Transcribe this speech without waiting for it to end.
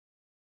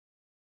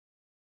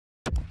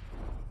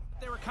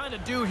They were kind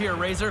of due here,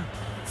 Razor.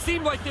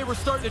 Seemed like they were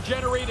starting to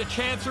generate a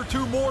chance or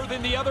two more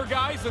than the other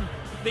guys, and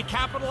they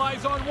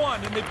capitalize on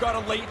one, and they've got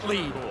a late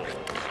lead.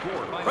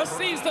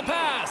 Receives the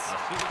pass.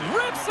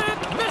 Rips it.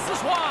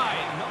 Misses wide.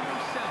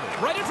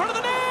 Right in front of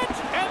the net,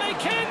 and they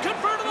can't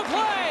convert on the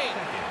play.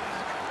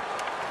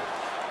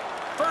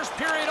 First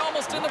period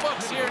almost in the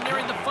books here,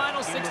 nearing the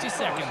final 60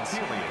 seconds.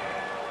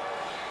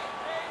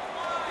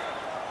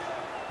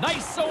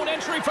 Nice zone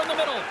entry from the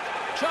middle.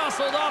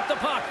 Jostled off the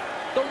puck.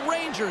 The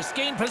Rangers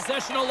gain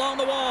possession along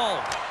the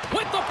wall.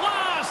 With the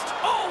blast!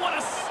 Oh, what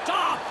a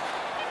stop!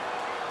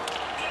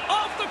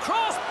 Off the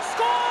cross,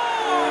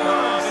 scores!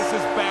 Oh, this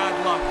is bad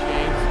luck,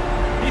 James.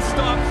 He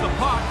stops the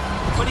puck,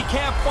 but he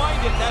can't find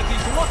it. As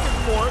he's looking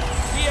for it,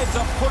 he ends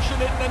up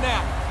pushing it in the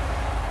net.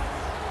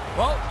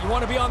 Well, you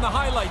want to be on the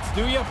highlights,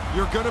 do you?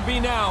 You're going to be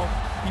now.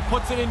 He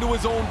puts it into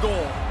his own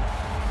goal.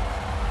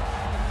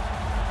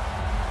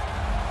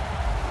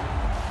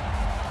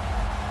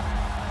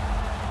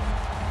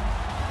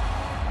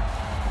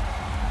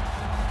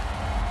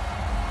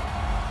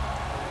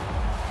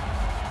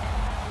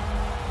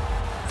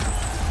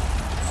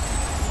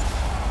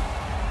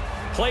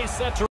 Play set to